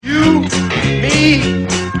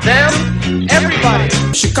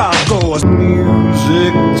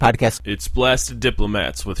podcast. It's Blasted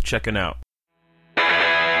Diplomats with Checkin Out.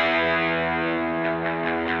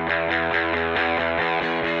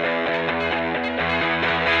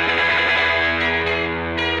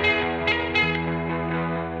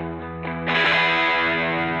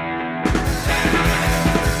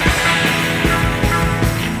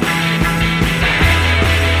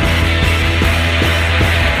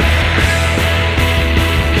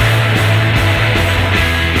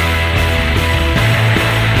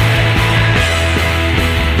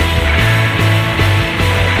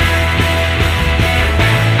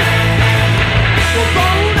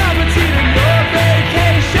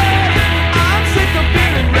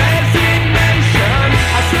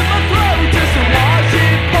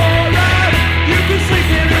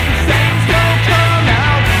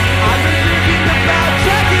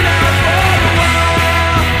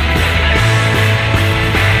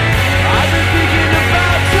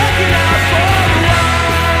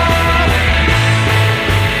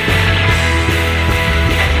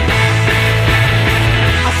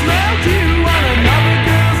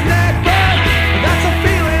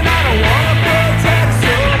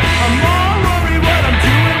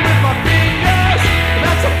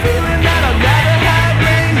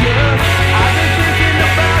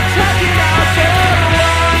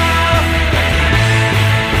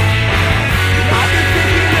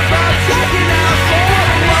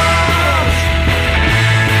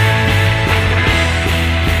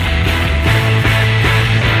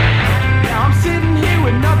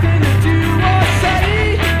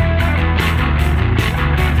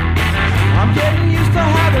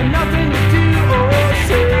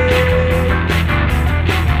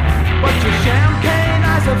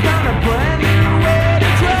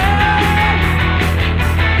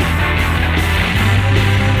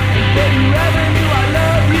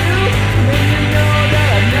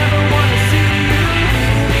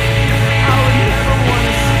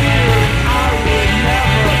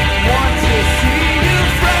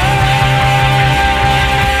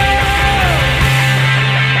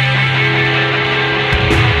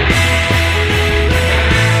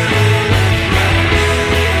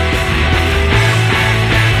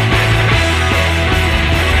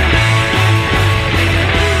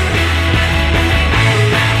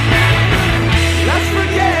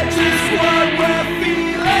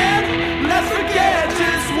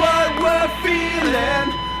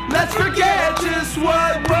 Let's forget just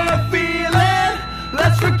what we're feeling.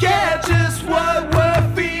 Let's forget just what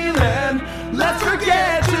we're feeling. Let's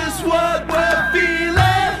forget just what we're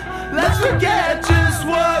feeling. Let's forget just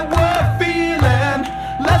what we're feeling.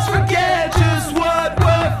 Let's forget just what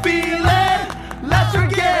we're feeling. Let's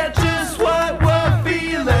forget just what we're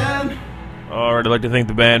feeling. Alright, I'd like to thank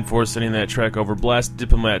the band for sending that track over. Blast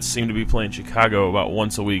Diplomats seem to be playing Chicago about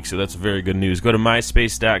once a week, so that's very good news. Go to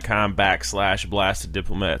myspace.com/Blasted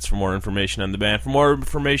Diplomats for more information on the band, for more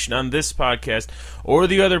information on this podcast, or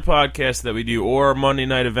the other podcasts that we do, or our Monday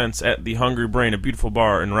night events at the Hungry Brain, a beautiful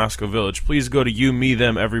bar in Roscoe Village. Please go to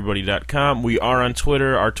youmethemeverybody.com. We are on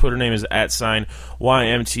Twitter. Our Twitter name is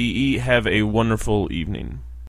 @YMTE. Have a wonderful evening.